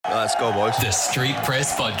Let's go, boys. The Street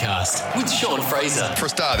Press Podcast with Sean Fraser. For a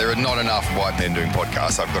start, there are not enough white men doing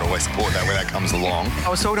podcasts. I've got to always support that when that comes along. I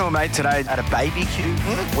was talking to a mate today at a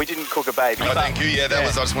BBQ. We didn't cook a baby. Oh, thank you. Yeah, that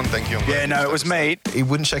was. I just want to thank you. Yeah, no, it was meat. He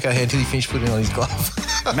wouldn't shake our hand until he finished putting on his glove.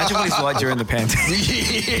 Imagine what he's like during the pandemic.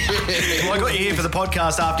 Well, I got you here for the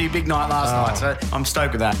podcast after your big night last night, so I'm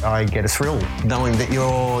stoked with that. I get a thrill knowing that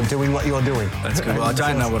you're doing what you're doing. That's good. Well, I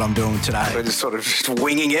don't know what I'm doing today. We're just sort of just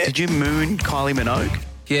winging it. Did you moon Kylie Minogue?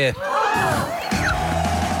 Yeah.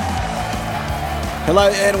 Hello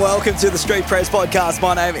and welcome to the Street Press Podcast.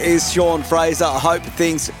 My name is Sean Fraser. I hope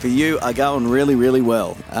things for you are going really, really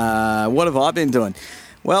well. What have I been doing?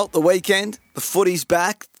 Well, the weekend, the footy's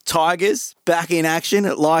back. Tigers back in action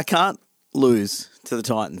at Leichhardt. Lose to the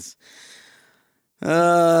Titans.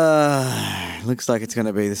 Looks like it's going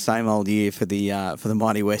to be the same old year for the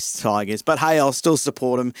mighty West Tigers. But hey, I'll still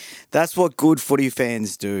support them. That's what good footy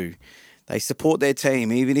fans do. They support their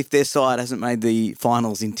team, even if their side hasn't made the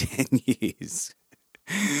finals in 10 years.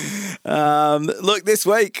 Look, this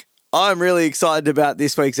week, I'm really excited about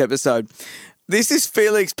this week's episode. This is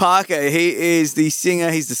Felix Parker. He is the singer.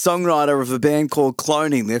 He's the songwriter of a band called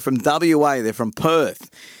Cloning. They're from WA. They're from Perth.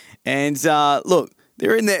 And look,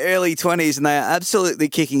 they're in their early 20s and they are absolutely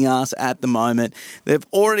kicking ass at the moment. They've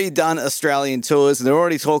already done Australian tours and they're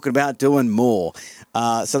already talking about doing more.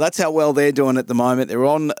 So that's how well they're doing at the moment. They're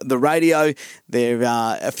on the radio.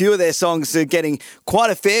 A few of their songs are getting quite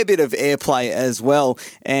a fair bit of airplay as well.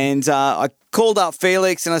 And I called up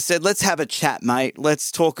Felix and I said, let's have a chat, mate.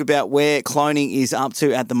 Let's talk about where Cloning is up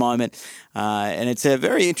to at the moment. And it's a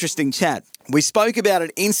very interesting chat. We spoke about an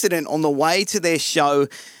incident on the way to their show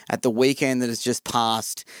at the weekend that has just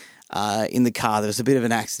passed in the car. There was a bit of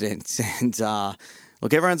an accident and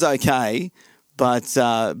look, everyone's okay. But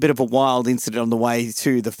a bit of a wild incident on the way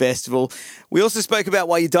to the festival. We also spoke about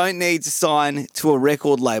why you don't need to sign to a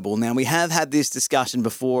record label. Now, we have had this discussion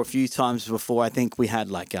before, a few times before. I think we had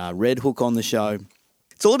like Red Hook on the show.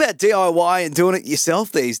 It's all about DIY and doing it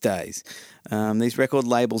yourself these days. These record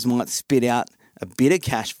labels might spit out a bit of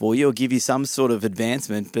cash for you or give you some sort of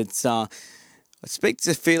advancement, but I speak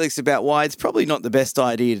to Felix about why it's probably not the best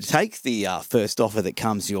idea to take the first offer that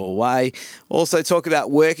comes your way. Also talk about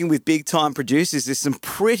working with big-time producers. There's some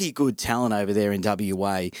pretty good talent over there in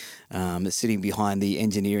WA sitting behind the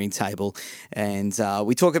engineering table. And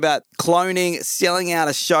we talk about Cloning, selling out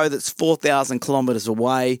a show that's 4,000 kilometres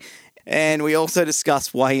away. And we also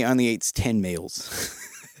discuss why he only eats 10 meals.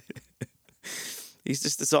 He's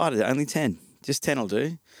just decided only 10. Just 10 will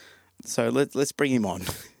do. So let's bring him on.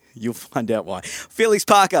 You'll find out why. Felix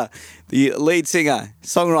Parker, the lead singer,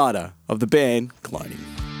 songwriter of the band Cloning.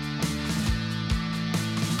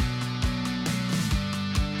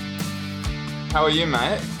 How are you,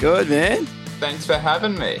 mate? Good, man. Thanks for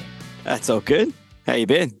having me. That's all good. How you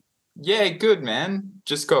been? Yeah, good, man.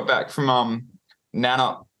 Just got back from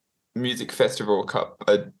Nana Music Festival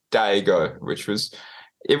a day ago,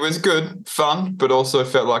 it was good, fun, but also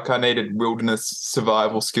felt like I needed wilderness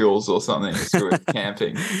survival skills or something with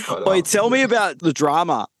camping. But, Wait, tell me about the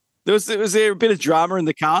drama. Was there a bit of drama in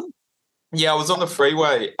the car? Yeah, I was on the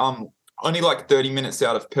freeway, only like 30 minutes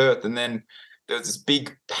out of Perth, and then there was this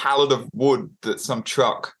big pallet of wood that some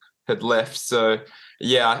truck had left. So,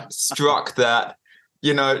 yeah, I struck that,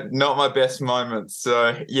 not my best moment.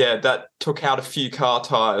 So, yeah, that took out a few car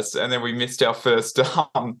tires, and then we missed our first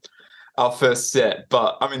set,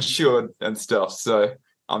 but I'm insured and stuff, so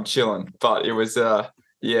I'm chilling. But it was,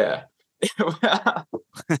 yeah.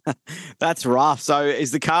 That's rough. So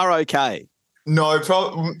is the car okay? No,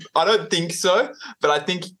 I don't think so, but I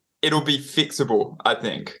think it'll be fixable, I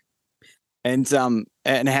think. And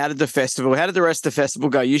how did the rest of the festival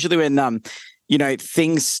go? Usually when,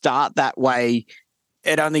 things start that way,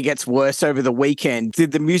 it only gets worse over the weekend.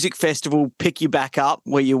 Did the music festival pick you back up?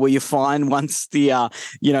 Were you fine once the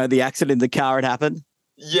accident in the car had happened?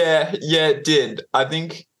 Yeah, it did. I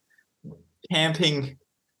think camping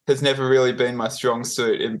has never really been my strong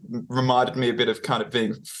suit. It reminded me a bit of kind of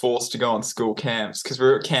being forced to go on school camps because we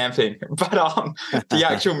were camping. But the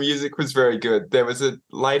actual music was very good. There was a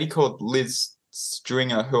lady called Liz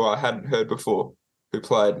Stringer who I hadn't heard before who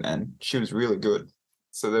played, and she was really good.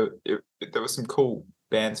 So there were some cool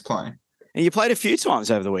bands playing. And you played a few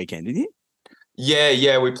times over the weekend, didn't you?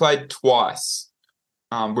 Yeah, we played twice.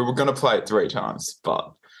 We were going to play it 3 times,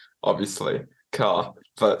 but obviously car.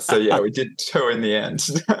 But so, yeah, we did 2 in the end.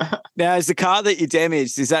 Now, is the car that you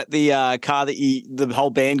damaged, is that the car that the whole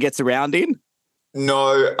band gets around in?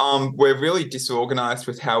 No, we're really disorganized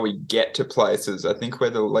with how we get to places. I think we're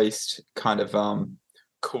the least kind of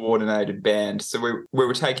coordinated band. So we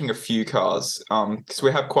were taking a few cars because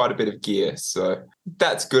we have quite a bit of gear. So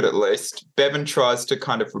that's good at least. Bevan tries to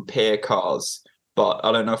kind of repair cars, but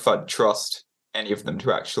I don't know if I'd trust any of them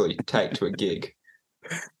to actually take to a gig.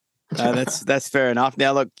 That's fair enough.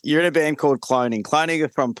 Now, look, you're in a band called Cloning. Cloning are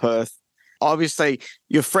from Perth. Obviously,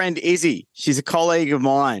 your friend Izzy, she's a colleague of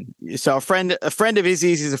mine. So a friend of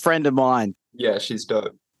Izzy's is a friend of mine. Yeah, she's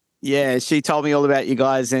dope. Yeah, she told me all about you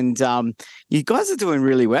guys, and you guys are doing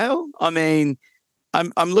really well. I mean,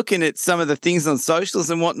 I'm looking at some of the things on socials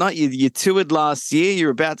and whatnot. You toured last year.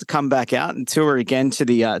 You're about to come back out and tour again to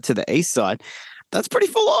the east side. That's pretty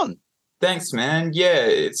full on. Thanks, man. Yeah,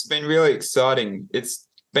 it's been really exciting. It's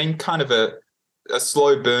been kind of a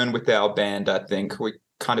slow burn with our band, I think. We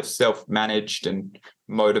kind of self-managed and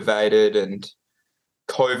motivated, and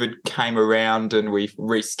COVID came around and we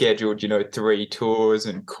rescheduled, 3 tours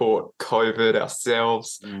and caught COVID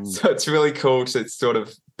ourselves. So it's really cool to sort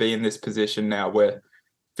of be in this position now where it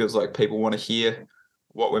feels like people want to hear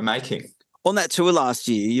what we're making. On that tour last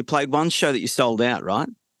year, you played one show that you sold out, right?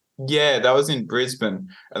 Yeah, that was in Brisbane.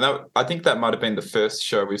 And I think that might have been the first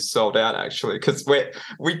show we've sold out, actually, because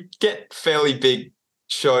we get fairly big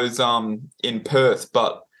shows in Perth,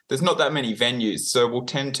 but there's not that many venues. So we'll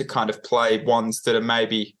tend to kind of play ones that are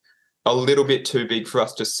maybe a little bit too big for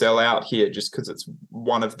us to sell out here just because it's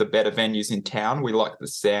one of the better venues in town. We like the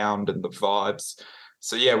sound and the vibes.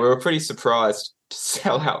 So, yeah, we were pretty surprised to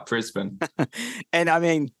sell out Brisbane. And, I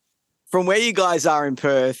mean, from where you guys are in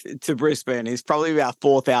Perth to Brisbane is probably about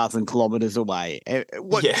 4,000 kilometres away.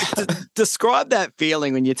 Describe that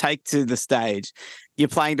feeling when you take to the stage. You're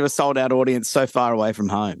playing to a sold-out audience so far away from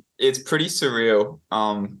home. It's pretty surreal,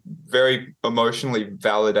 very emotionally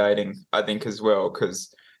validating, I think, as well,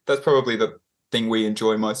 because that's probably the thing we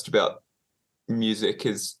enjoy most about music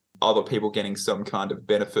is other people getting some kind of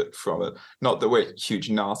benefit from it. Not that we're huge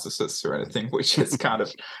narcissists or anything, we just kind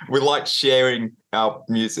of, we like sharing our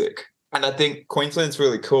music. And I think Queensland's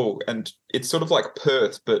really cool, and it's sort of like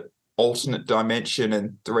Perth, but alternate dimension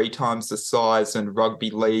and 3 times the size, and rugby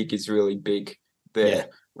league is really big there,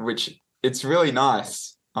 which it's really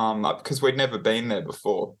nice because we'd never been there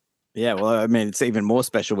before. Yeah, well, I mean, it's even more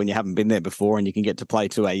special when you haven't been there before and you can get to play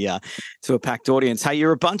to a packed audience. Hey,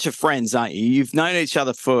 you're a bunch of friends, aren't you? You've known each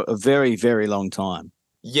other for a very, very long time.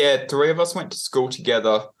 Yeah, 3 of us went to school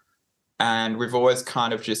together, and we've always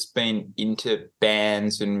kind of just been into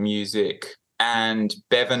bands and music. And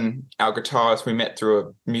Bevan, our guitarist, we met through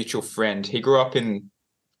a mutual friend. He grew up in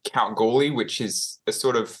Kalgoorlie, which is a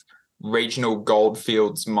sort of regional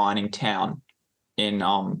goldfields mining town in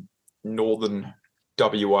northern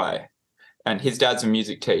WA. And his dad's a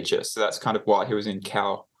music teacher, so that's kind of why he was in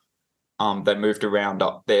Cal. They moved around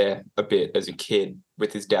up there a bit as a kid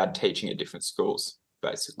with his dad teaching at different schools,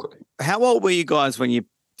 basically. How old were you guys when you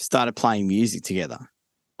started playing music together?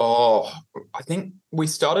 Oh, I think we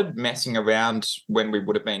started messing around when we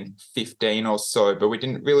would have been 15 or so, but we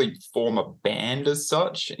didn't really form a band as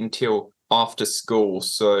such until after school.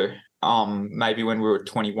 So maybe when we were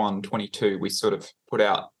 21, 22, we sort of put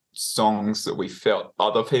out songs that we felt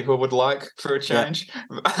other people would like for a change.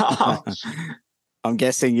 Yeah. I'm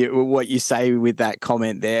guessing what you say with that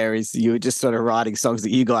comment there is you were just sort of writing songs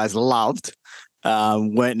that you guys loved,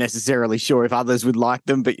 weren't necessarily sure if others would like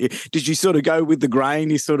them, but did you sort of go with the grain?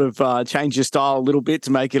 You sort of change your style a little bit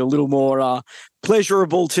to make it a little more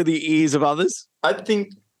pleasurable to the ears of others?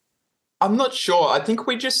 I'm not sure. I think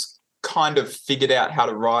we just kind of figured out how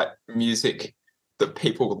to write music that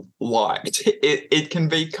people liked. It can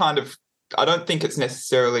be kind of, I don't think it's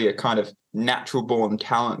necessarily a kind of natural born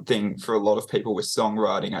talent thing for a lot of people with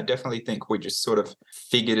songwriting. I definitely think we just sort of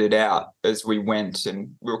figured it out as we went,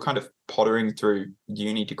 and we were kind of pottering through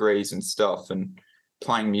uni degrees and stuff and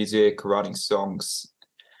playing music, writing songs.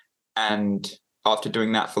 And after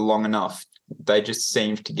doing that for long enough, they just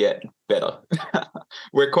seemed to get better.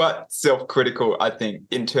 We're quite self-critical, I think,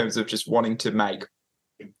 in terms of just wanting to make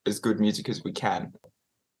as good music as we can.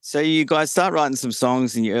 So you guys start writing some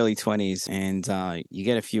songs in your early 20s and you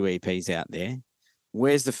get a few EPs out there.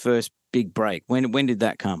 Where's the first big break? When did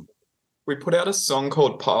that come? We put out a song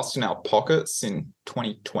called Past in Our Pockets in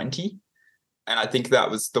 2020. And I think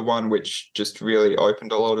that was the one which just really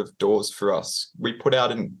opened a lot of doors for us. We put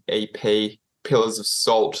out an EP, Pillars of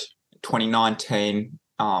Salt, 2019,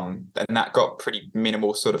 and that got pretty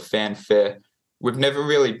minimal sort of fanfare. We've never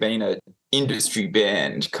really been an industry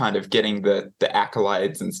band kind of getting the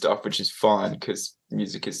accolades and stuff, which is fine because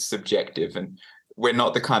music is subjective, and we're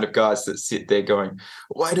not the kind of guys that sit there going,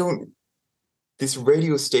 why don't this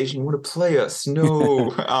radio station want to play us?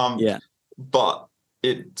 No. Yeah. But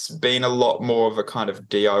it's been a lot more of a kind of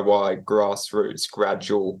DIY, grassroots,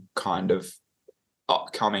 gradual kind of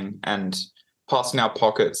upcoming and passing our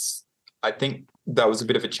pockets. I think that was a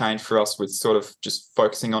bit of a change for us with sort of just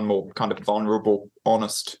focusing on more kind of vulnerable,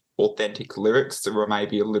 honest, authentic lyrics that were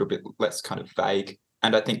maybe a little bit less kind of vague.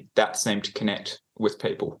 And I think that seemed to connect with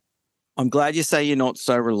people. I'm glad you say you're not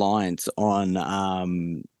so reliant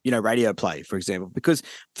on, radio play, for example, because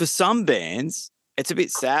for some bands, it's a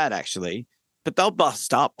bit sad actually, but they'll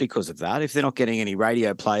bust up because of that. If they're not getting any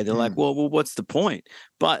radio play, they're like, well, what's the point?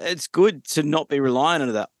 But it's good to not be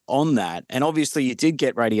reliant on that. And obviously you did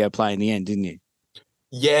get radio play in the end, didn't you?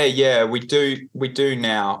 Yeah, we do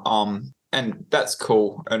now. And that's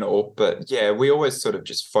cool and all, but yeah, we always sort of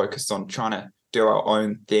just focus on trying to do our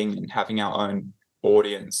own thing and having our own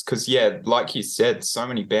audience. Because yeah, like you said, so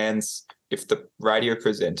many bands, if the radio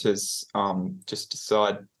presenters just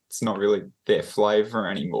decide it's not really their flavor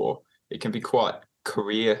anymore, it can be quite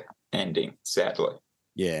career ending, sadly.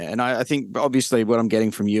 Yeah, and I think obviously what I'm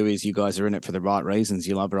getting from you is you guys are in it for the right reasons.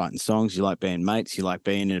 You love writing songs, you like being mates, you like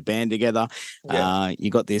being in a band together. Yeah. You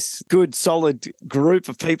got this good, solid group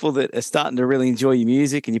of people that are starting to really enjoy your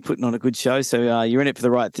music and you're putting on a good show. So you're in it for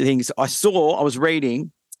the right things. I was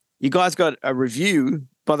reading, you guys got a review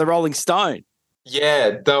by the Rolling Stone.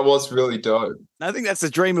 Yeah, that was really dope. I think that's the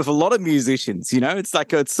dream of a lot of musicians, it's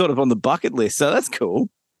like it's sort of on the bucket list. So that's cool.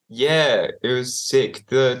 Yeah, it was sick.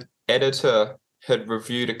 The editor had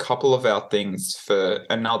reviewed a couple of our things for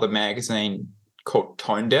another magazine called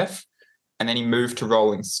Tone Deaf, and then he moved to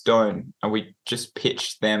Rolling Stone, and we just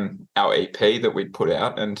pitched them our EP that we'd put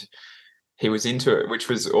out, and he was into it, which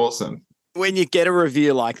was awesome. When you get a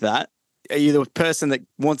review like that, are you the person that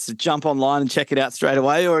wants to jump online and check it out straight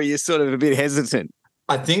away, or are you sort of a bit hesitant?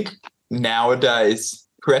 I think nowadays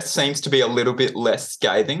press seems to be a little bit less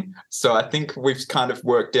scathing. So I think we've kind of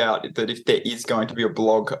worked out that if there is going to be a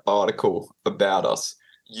blog article about us,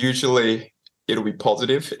 usually it'll be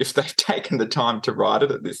positive if they've taken the time to write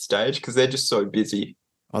it at this stage, because they're just so busy.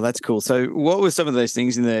 Oh, that's cool. So what were some of those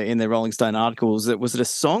things in the Rolling Stone articles? Was it a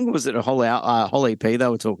song or was it a whole EP they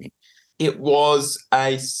were talking? It was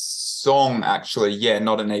a song, actually. Yeah,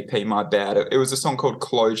 not an EP, my bad. It was a song called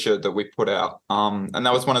Closure that we put out. And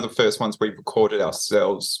that was one of the first ones we recorded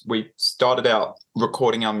ourselves. We started out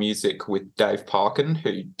recording our music with Dave Parkin,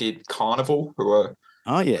 who did Carnival, who are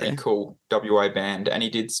a pretty cool WA band. And he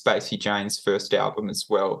did Spacey Jane's first album as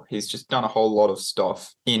well. He's just done a whole lot of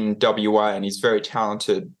stuff in WA and he's very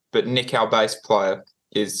talented. But Nick, our bass player,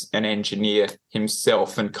 is an engineer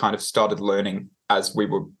himself and kind of started learning as we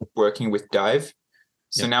were working with Dave.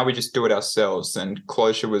 So now we just do it ourselves, and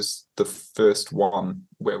Closure was the first one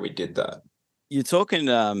where we did that. You're talking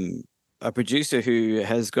a producer who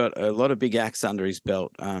has got a lot of big acts under his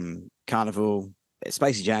belt. Carnival,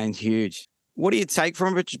 Spacey Jane's huge. What do you take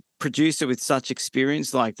from a producer with such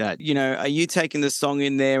experience like that? Are you taking the song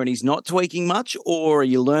in there and he's not tweaking much, or are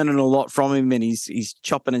you learning a lot from him and he's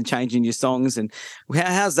chopping and changing your songs? And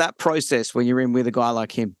how's that process when you're in with a guy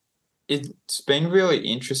like him? It's been really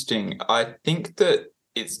interesting. I think that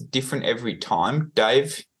it's different every time.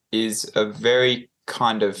 Dave is a very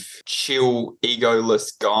kind of chill,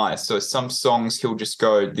 egoless guy. So some songs he'll just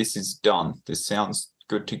go, this is done. This sounds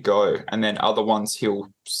good to go. And then other ones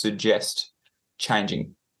he'll suggest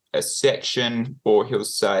changing a section, or he'll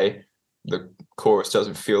say the chorus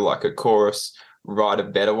doesn't feel like a chorus, write a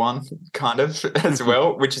better one kind of as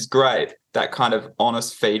well, which is great. That kind of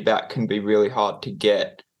honest feedback can be really hard to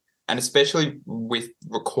get. And especially with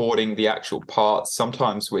recording the actual parts,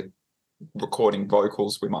 sometimes with recording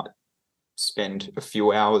vocals, we might spend a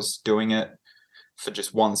few hours doing it for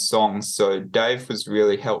just one song. So Dave was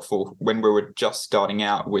really helpful when we were just starting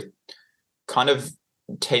out with kind of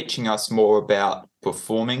teaching us more about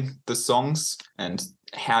performing the songs and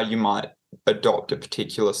how you might adopt a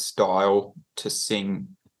particular style to sing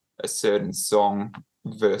a certain song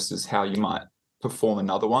versus how you might perform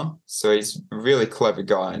another one. So he's a really clever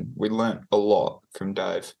guy and we learnt a lot from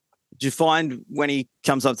Dave. Do you find when he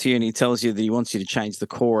comes up to you and he tells you that he wants you to change the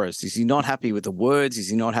chorus, is he not happy with the words? Is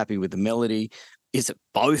he not happy with the melody? Is it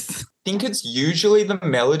both? I think it's usually the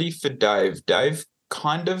melody for Dave. Dave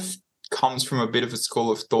kind of comes from a bit of a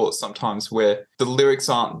school of thought sometimes where the lyrics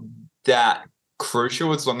aren't that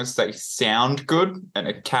crucial as long as they sound good and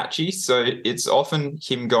are catchy. So it's often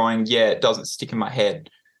him going, yeah, it doesn't stick in my head.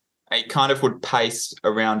 He kind of would pace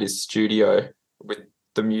around his studio with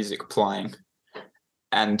the music playing,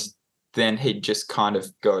 and then he'd just kind of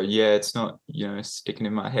go, yeah, it's not, sticking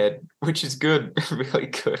in my head, which is good, really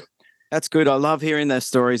good. That's good. I love hearing those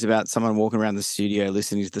stories about someone walking around the studio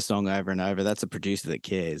listening to the song over and over. That's a producer that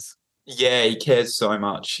cares. Yeah, he cares so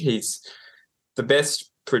much. the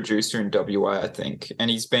best producer in WA, I think. And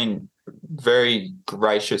he's been very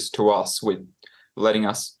gracious to us with letting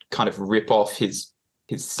us kind of rip off his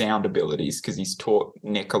sound abilities, because he's taught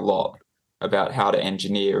Nick a lot about how to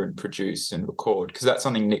engineer and produce and record, because that's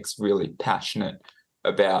something Nick's really passionate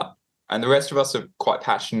about. And the rest of us are quite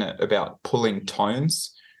passionate about pulling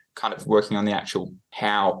tones, kind of working on the actual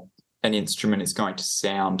how an instrument is going to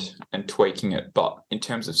sound and tweaking it. But in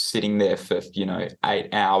terms of sitting there for, 8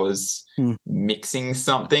 hours mixing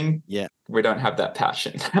something, we don't have that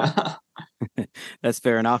passion. That's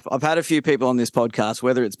fair enough. I've had a few people on this podcast,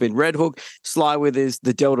 whether it's been Red Hook, Sly Withers,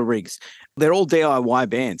 the Delta Rigs. They're all DIY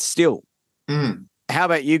bands still. How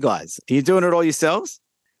about you guys? Are you doing it all yourselves?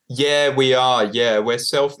 Yeah, we are. Yeah, we're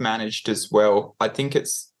self-managed as well. I think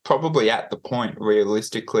it's probably at the point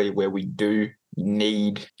realistically where we do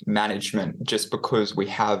need management, just because we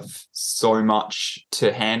have so much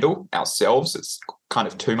to handle ourselves. It's kind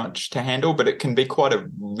of too much to handle, but it can be quite a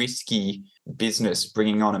risky business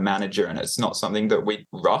bringing on a manager, and it's not something that we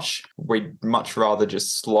rush. We'd much rather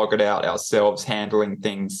just slog it out ourselves, handling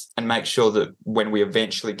things, and make sure that when we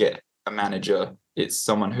eventually get a manager, it's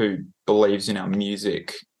someone who believes in our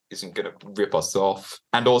music, isn't going to rip us off,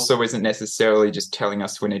 and also isn't necessarily just telling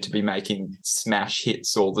us we need to be making smash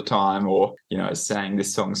hits all the time, or, saying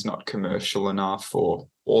this song's not commercial enough, or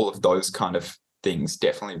all of those kind of things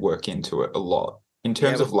definitely work into it a lot. In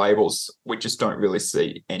terms of labels, we just don't really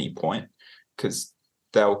see any point, because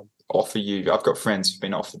they'll offer you, I've got friends who've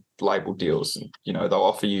been offered label deals, and, they'll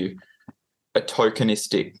offer you a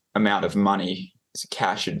tokenistic amount of money as a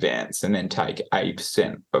cash advance and then take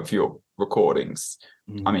 8% of your recordings.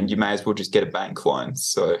 I mean, you may as well just get a bank loan,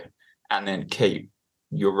 and then keep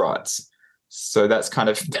your rights. So that's kind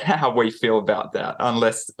of how we feel about that,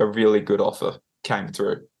 unless a really good offer came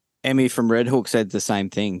through. Emmy from Red Hook said the same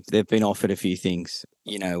thing. They've been offered a few things.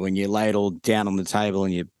 When you lay it all down on the table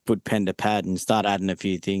and you put pen to pad and start adding a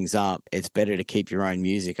few things up, it's better to keep your own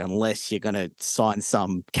music, unless you're going to sign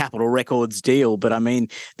some Capitol Records deal. But I mean,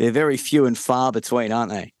 they're very few and far between,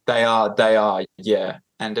 aren't they? They are, yeah.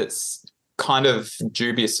 And it's kind of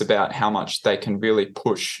dubious about how much they can really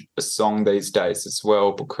push a song these days as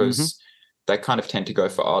well, because they kind of tend to go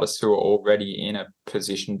for artists who are already in a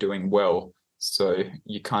position doing well. So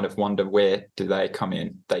you kind of wonder, where do they come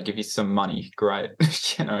in? They give you some money, great,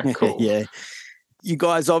 cool. Yeah. You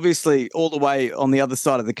guys obviously all the way on the other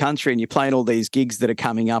side of the country, and you're playing all these gigs that are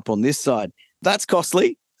coming up on this side. That's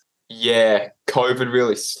costly. Yeah, COVID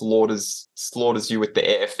really slaughters you with the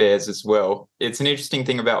airfares as well. It's an interesting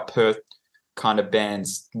thing about Perth kind of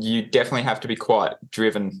bands. You definitely have to be quite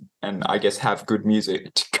driven and, I guess, have good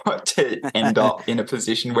music to end up in a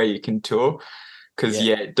position where you can tour, because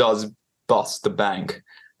it does bust the bank.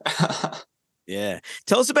 Yeah.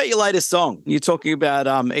 Tell us about your latest song. You're talking about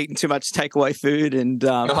eating too much takeaway food and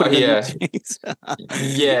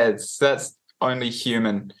that's Only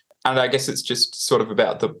Human. And I guess it's just sort of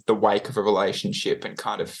about the wake of a relationship and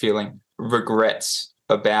kind of feeling regrets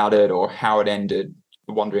about it or how it ended,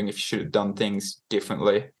 wondering if you should have done things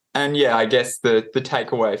differently. And I guess the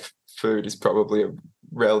takeaway food is probably a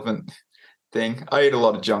relevant thing. I eat a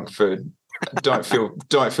lot of junk food. Don't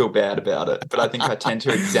feel bad about it, but I think I tend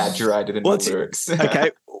to exaggerate it in the lyrics.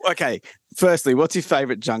 Okay. Firstly, what's your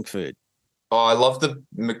favorite junk food? Oh, I love the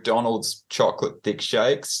McDonald's chocolate thick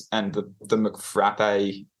shakes and the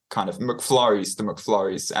McFrappe kind of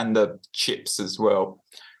McFlurries and the chips as well.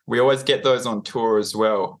 We always get those on tour as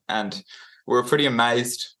well, and we were pretty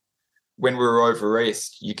amazed when we were over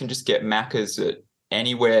east. You can just get Macca's at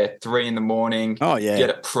anywhere, 3 a.m. Oh, yeah. Get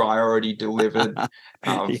it priority delivered.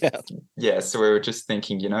 So we were just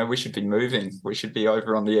thinking, we should be moving. We should be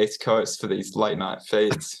over on the East Coast for these late night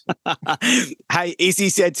feeds. Hey, Izzy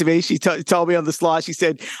said to me, she told me on the slide, she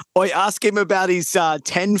said, ask him about his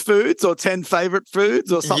 10 foods or 10 favorite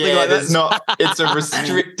foods or something like that. It's a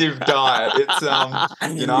restrictive diet. It's,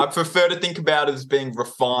 I prefer to think about it as being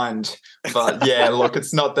refined, but look,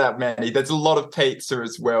 it's not that many. There's a lot of pizza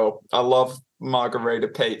as well. I love margarita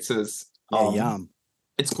pizzas. Yum.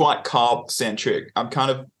 It's quite carb centric. I'm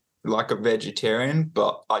kind of like a vegetarian,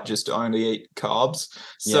 but I just only eat carbs.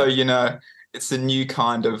 So, it's a new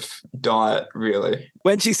kind of diet, really.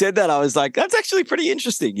 When she said that, I was like, that's actually pretty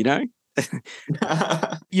interesting,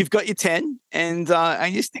 You've got your 10 and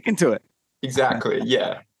you're sticking to it. Exactly,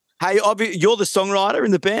 yeah. Hey, you're the songwriter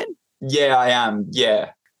in the band? Yeah, I am,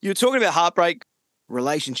 yeah. You're talking about heartbreak,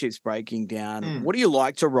 relationships breaking down. What do you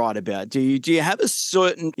like to write about? Do you have a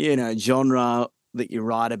certain, genre that you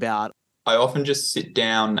write about? I often just sit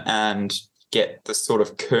down and get the sort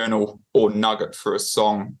of kernel or nugget for a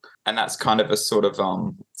song, and that's kind of a sort of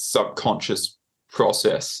subconscious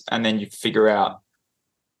process, and then you figure out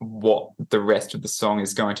what the rest of the song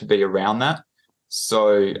is going to be around that.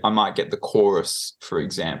 So I might get the chorus, for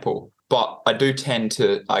example, but I do tend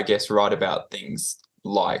to, I guess, write about things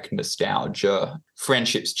like nostalgia,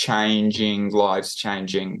 friendships changing, lives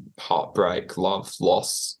changing, heartbreak, love,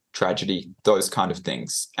 loss, tragedy, those kind of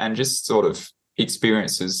things, and just sort of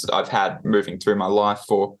experiences I've had moving through my life,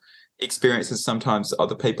 or experiences sometimes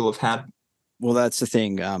other people have had. Well, that's the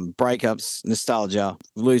thing. Breakups, nostalgia,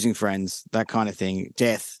 losing friends, that kind of thing,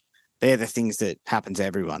 death. They're the things that happen to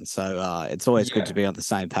everyone. So it's always good to be on the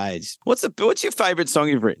same page. What's your favourite song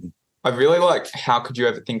you've written? I really like How Could You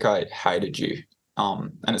Ever Think I Hated You?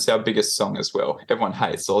 And it's our biggest song as well. Everyone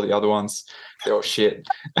hates all the other ones. They're all shit.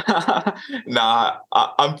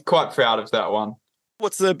 I'm quite proud of that one.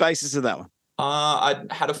 What's the basis of that one? I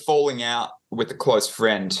had a falling out with a close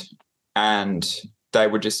friend, and they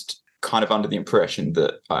were just kind of under the impression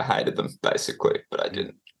that I hated them, basically, but I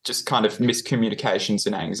didn't. Just kind of miscommunications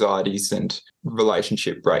and anxieties and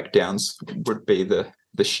relationship breakdowns would be the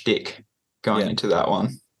shtick going into that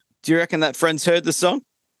one. Do you reckon that friend's heard the song?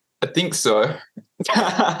 I think so.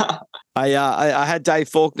 I had Dave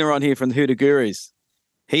Faulkner on here from the Hoota Gurus.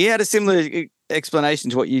 He had a similar explanation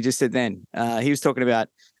to what you just said then. He was talking about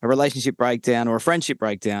a relationship breakdown or a friendship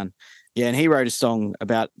breakdown. Yeah, and he wrote a song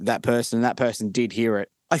about that person, and that person did hear it.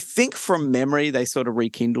 I think from memory, they sort of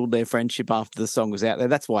rekindled their friendship after the song was out there.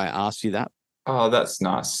 That's why I asked you that. Oh, that's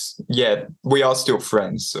nice. Yeah, we are still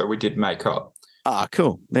friends, so we did make up. Ah,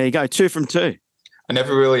 cool. There you go. 2 from 2. I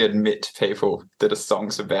never really admit to people that a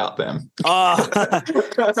song's about them. Oh,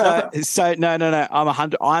 so no.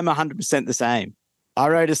 I'm 100% the same. I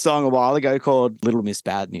wrote a song a while ago called Little Miss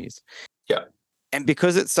Bad News. Yeah. And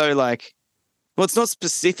because it's so like, well, it's not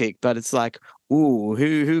specific, but it's like, ooh,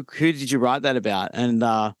 who did you write that about? And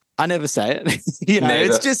I never say it. Neither,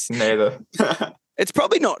 it's just neither. It's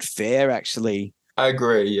probably not fair, actually. I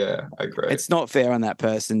agree. Yeah, I agree. It's not fair on that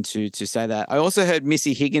person to say that. I also heard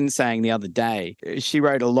Missy Higgins saying the other day, she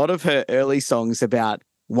wrote a lot of her early songs about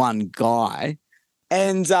one guy.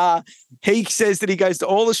 And he says that he goes to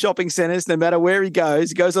all the shopping centers, no matter where he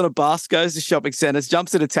goes on a bus, goes to shopping centers,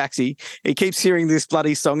 jumps in a taxi. He keeps hearing this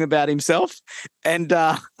bloody song about himself. And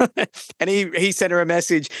and he sent her a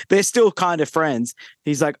message. They're still kind of friends.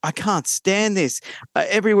 He's like, I can't stand this.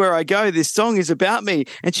 Everywhere I go, this song is about me.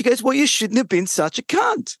 And she goes, well, you shouldn't have been such a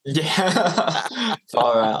cunt. Yeah.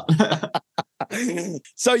 Far out.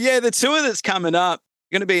 So, yeah, the tour that's coming up,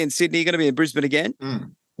 you're going to be in Sydney, you're going to be in Brisbane again.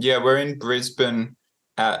 Yeah, we're in Brisbane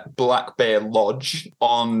at Black Bear Lodge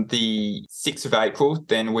on the 6th of April.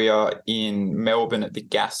 Then we are in Melbourne at the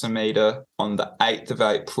Gasometer on the 8th of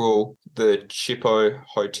April, the Chippo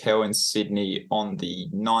Hotel in Sydney on the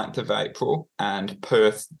 9th of April, and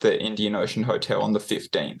Perth, the Indian Ocean Hotel on the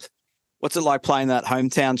 15th. What's it like playing that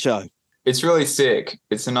hometown show? It's really sick.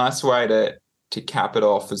 It's a nice way to cap it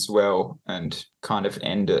off as well and kind of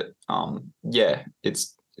end it. Yeah,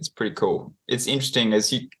 it's pretty cool. It's interesting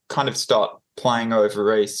as you kind of start playing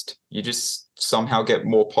over East, you just somehow get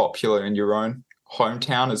more popular in your own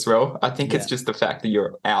hometown as well. I think it's just the fact that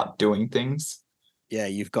you're out doing things. Yeah,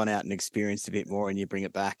 you've gone out and experienced a bit more and you bring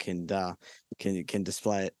it back and can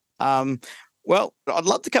display it. Well, I'd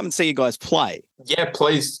love to come and see you guys play. Yeah,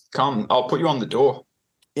 please come. I'll put you on the door.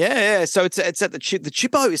 Yeah. So it's at the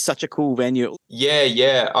Chippo is such a cool venue.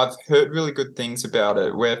 Yeah. I've heard really good things about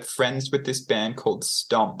it. We're friends with this band called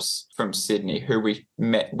Stumps from Sydney, who we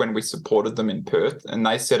met when we supported them in Perth, and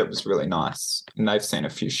they said it was really nice. And they've seen a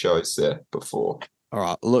few shows there before. All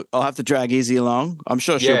right. Look, I'll have to drag Izzy along. I'm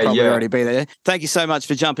sure she'll probably already be there. Thank you so much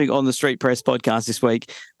for jumping on the Street Press podcast this week.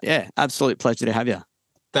 Yeah, absolute pleasure to have you.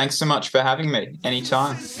 Thanks so much for having me.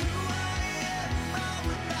 Anytime.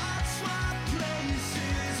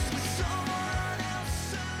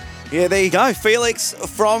 Yeah, there you go. Felix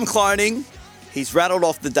from Cloning. He's rattled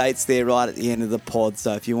off the dates there right at the end of the pod.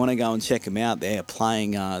 So if you want to go and check them out, they're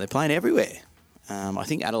playing everywhere. I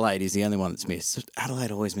think Adelaide is the only one that's missed.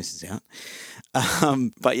 Adelaide always misses out.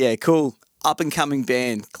 But yeah, cool. Up-and-coming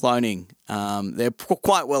band, Cloning. They're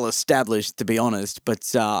quite well established, to be honest.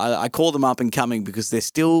 But I call them up-and-coming because they're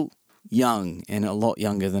still young and a lot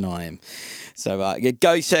younger than I am. So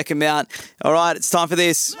go check them out. All right, it's time for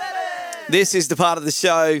this. This is the part of the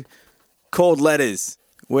show called Letters,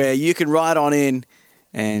 where you can write on in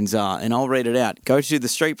and I'll read it out. Go to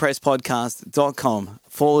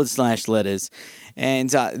thestreetpresspodcast.com/letters. And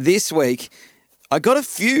this week, I got a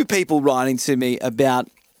few people writing to me about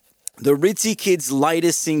the Ritzy Kids'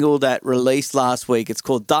 latest single that released last week. It's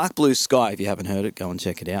called Dark Blue Sky. If you haven't heard it, go and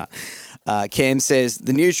check it out. Cam says,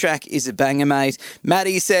 the new track is a banger, mate.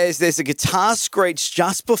 Maddie says, there's a guitar screech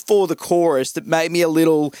just before the chorus that made me a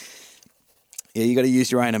little... Yeah, you got to use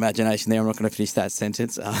your own imagination there. I'm not going to finish that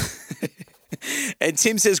sentence. And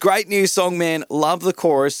Tim says, great new song, man. Love the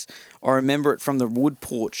chorus. I remember it from the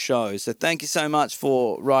Woodport show. So thank you so much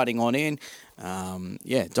for writing on in.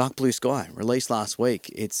 Dark Blue Sky, released last week.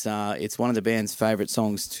 It's one of the band's favourite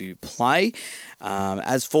songs to play.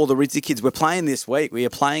 As for the Ritzy Kids, we're playing this week. We are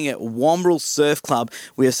playing at Wombrel Surf Club.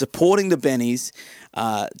 We are supporting the Bennies.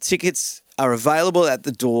 Tickets are available at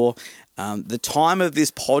the door. The time of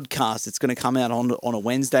this podcast, it's going to come out on a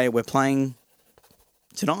Wednesday. We're playing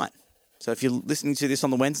tonight. So if you're listening to this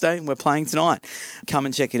on the Wednesday, we're playing tonight. Come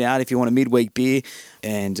and check it out if you want a midweek beer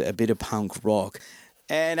and a bit of punk rock.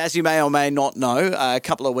 And as you may or may not know, a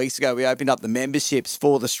couple of weeks ago, we opened up the memberships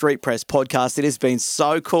for the Street Press podcast. It has been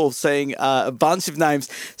so cool seeing a bunch of names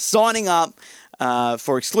signing up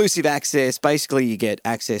for exclusive access. Basically, you get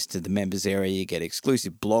access to the members area, you get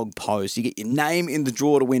exclusive blog posts, you get your name in the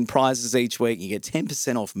draw to win prizes each week, you get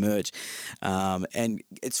 10% off merch, and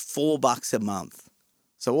it's $4 a month.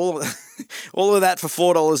 So all of that for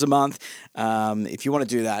 $4 a month. If you want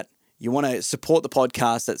to do that, you want to support the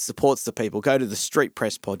podcast that supports the people, go to the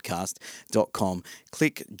streetpresspodcast.com,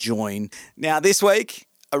 click join. Now this week,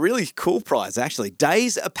 a really cool prize, actually.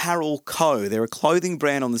 Days Apparel Co. They're a clothing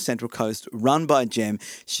brand on the Central Coast run by Jem.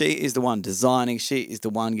 She is the one designing. She is the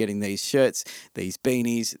one getting these shirts, these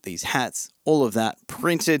beanies, these hats, all of that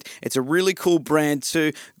printed. It's a really cool brand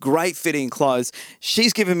too. Great fitting clothes.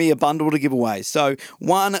 She's given me a bundle to give away. So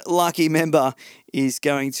one lucky member is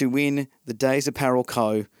going to win the Days Apparel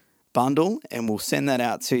Co. bundle, and we'll send that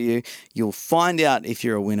out to you. You'll find out if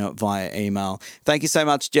you're a winner via email. Thank you so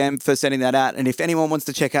much, Jem, for sending that out. And if anyone wants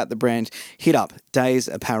to check out the brand, hit up Days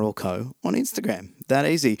Apparel Co. on Instagram. That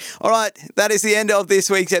easy. All right, that is the end of this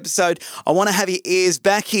week's episode. I want to have your ears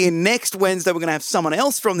back here next Wednesday. We're going to have someone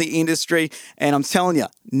else from the industry, and I'm telling you,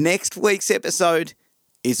 next week's episode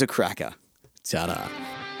is a cracker. Ta-da.